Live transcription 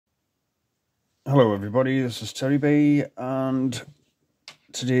Hello everybody, this is Terry B, and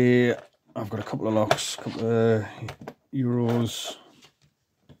today I've got a couple of locks, a couple of Euros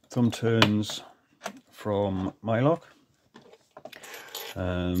thumb turns from my lock.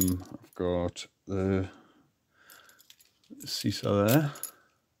 I've got the seesaw there,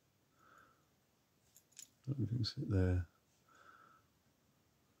 you can see it there,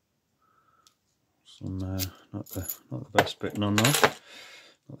 some not the best bitting on that,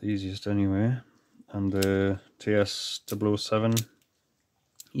 not the easiest anyway, and the ts007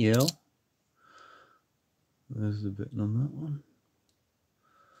 yale. There's the bitting on that one.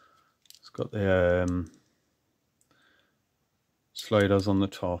 It's got the sliders on the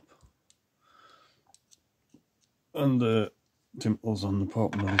top and the dimples on the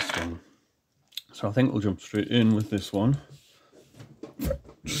bottom of this one. So I think we'll jump straight in with this one.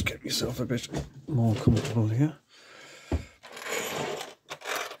 Just get myself a bit more comfortable here.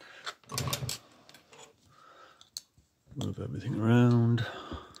 Move everything around.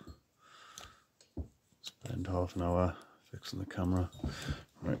 Spend half an hour fixing the camera.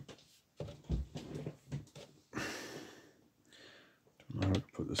 Right. Don't know how to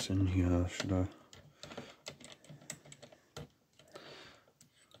put this in here, should I?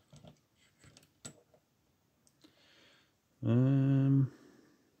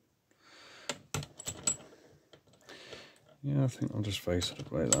 Yeah, I think I'll just face it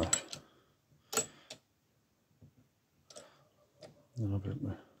like that. Then I'll be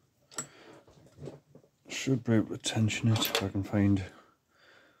able to, should be able to tension it if I can find.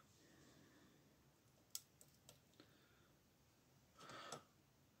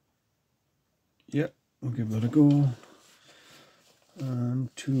 Yeah, we'll give that a go.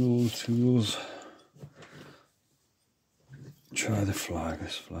 And tools. Try the flag,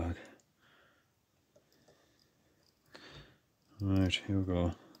 this flag. Right, here we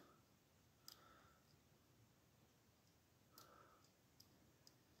go.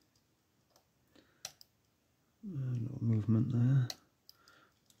 A little movement there.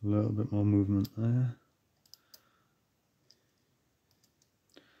 A little bit more movement there.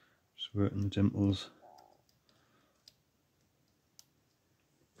 Just working the dimples.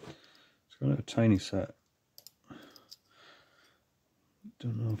 It's got a tiny set.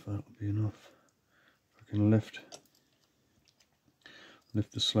 Don't know if that'll be enough. If I can lift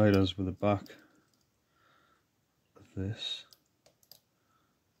the sliders with the back of this.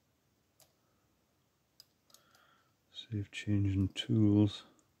 Save changing tools.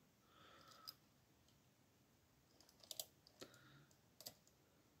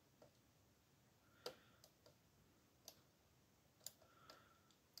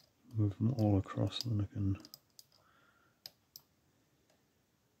 Move them all across and then I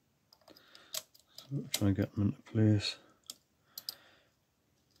can try and get them into place.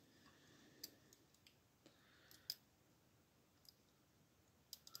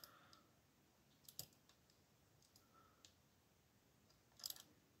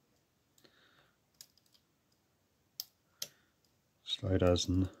 Sliders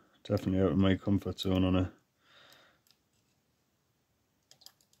and definitely out of my comfort zone on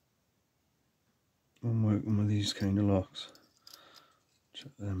I'm working with these kind of locks.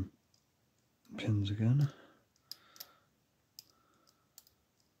 Check them pins again.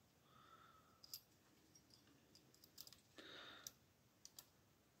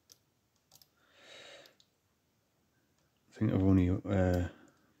 I think I've only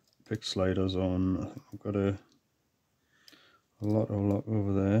picked sliders on. I think I've got a lock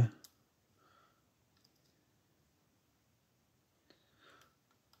over there.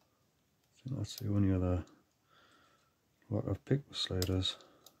 I think that's the only other lock I've picked with sliders.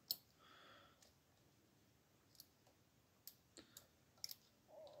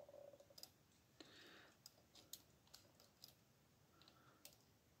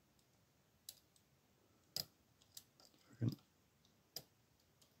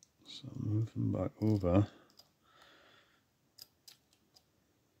 So move them back over.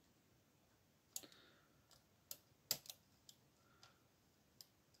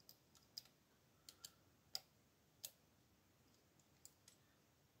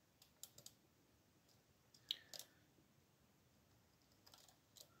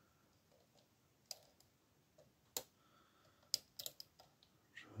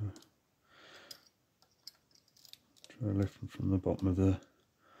 Try lifting from the bottom of the.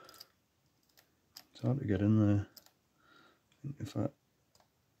 It's hard to get in there. I think if I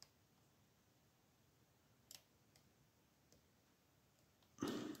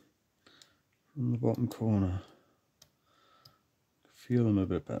from the bottom corner, feel them a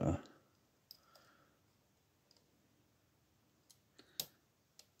bit better.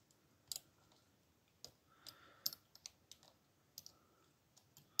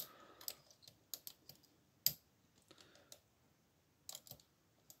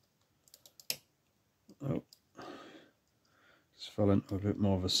 fell into a bit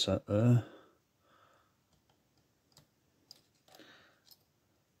more of a set there.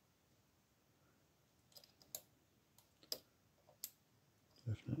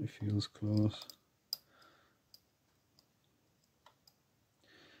 Definitely feels close.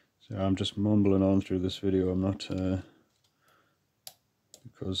 So I'm just mumbling on through this video. I'm not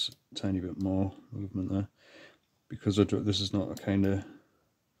because a tiny bit more movement there. Because this is not a kind of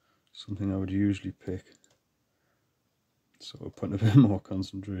something I would usually pick. So we're putting a bit more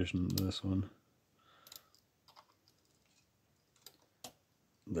concentration into this one.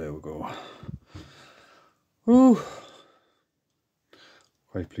 There we go. Woo!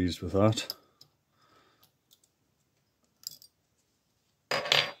 Quite pleased with that.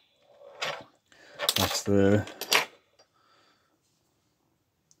 That's the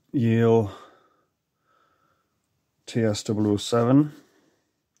Yale ts007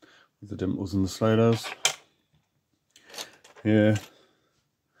 with the dimples and the sliders. Yeah, a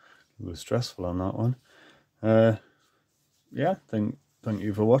little stressful on that one. Yeah, thank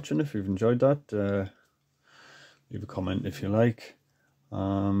you for watching. If you've enjoyed that, leave a comment if you like.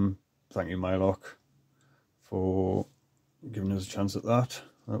 Thank you, Mylock, for giving us a chance at that.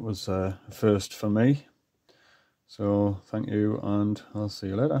 That was a first for me. So thank you, and I'll see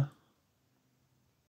you later.